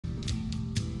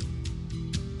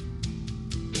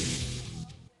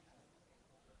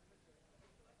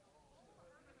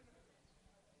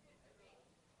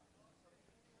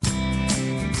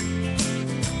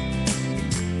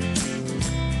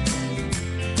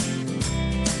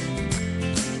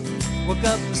Woke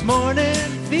up this morning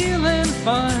feeling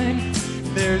fine.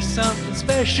 There's something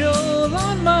special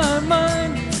on my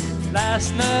mind.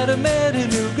 Last night I met a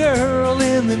new girl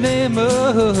in the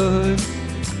neighborhood.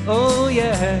 Oh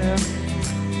yeah.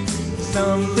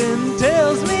 Something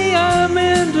tells me I'm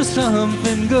into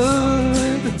something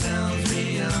good.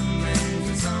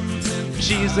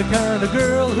 She's the kind of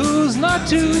girl who's not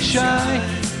too shy.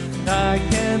 I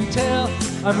can tell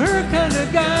I'm her kind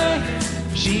of guy.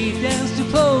 She danced too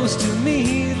close to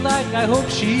me like I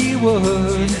hoped she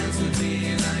would.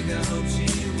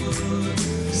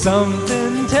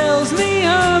 Something tells me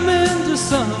I'm into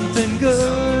something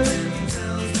good.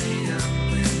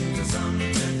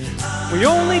 We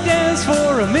only danced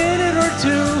for a minute or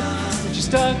two, but she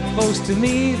stuck close to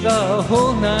me the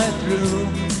whole night through.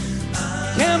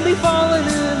 Can't be falling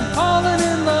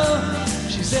in love.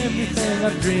 She's everything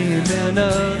I'm dreaming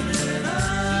of.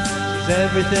 She's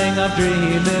everything I'm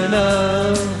dreaming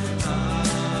of.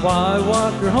 Why, I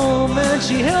walked her home and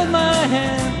she held my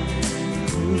hand.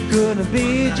 It couldn't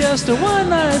be just a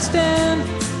one-night stand.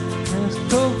 And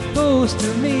so close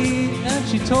to me, and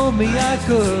she told me I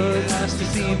could. Asked to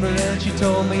see her and she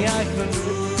told me I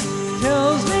could.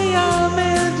 Tells me I'm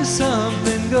into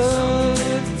something good.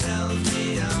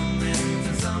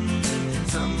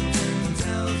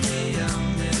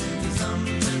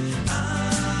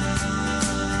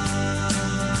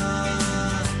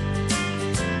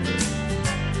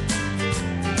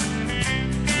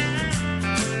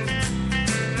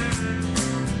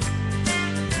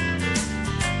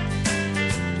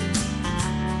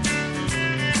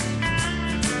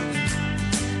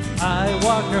 I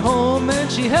walked her home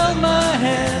and she held my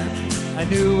hand. I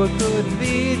knew it couldn't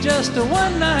be just a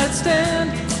one-night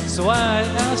stand. So I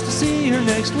asked to see her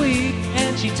next week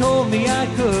and she told me I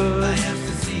could. I asked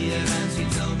to see her and she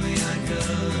told me I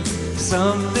could.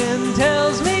 Something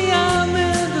tells me I'm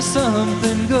into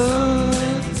something good.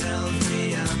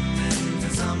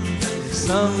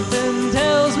 Something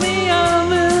tells me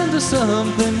I'm into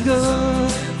something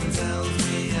good.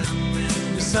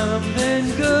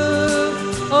 Something good.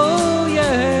 Oh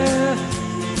yeah,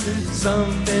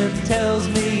 something tells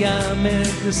me I'm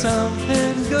into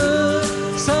something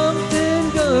good, something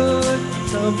good,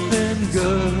 something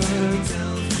good.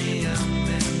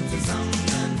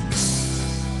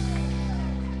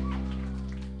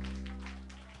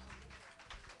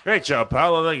 Great job,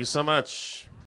 Paolo. Thank you so much.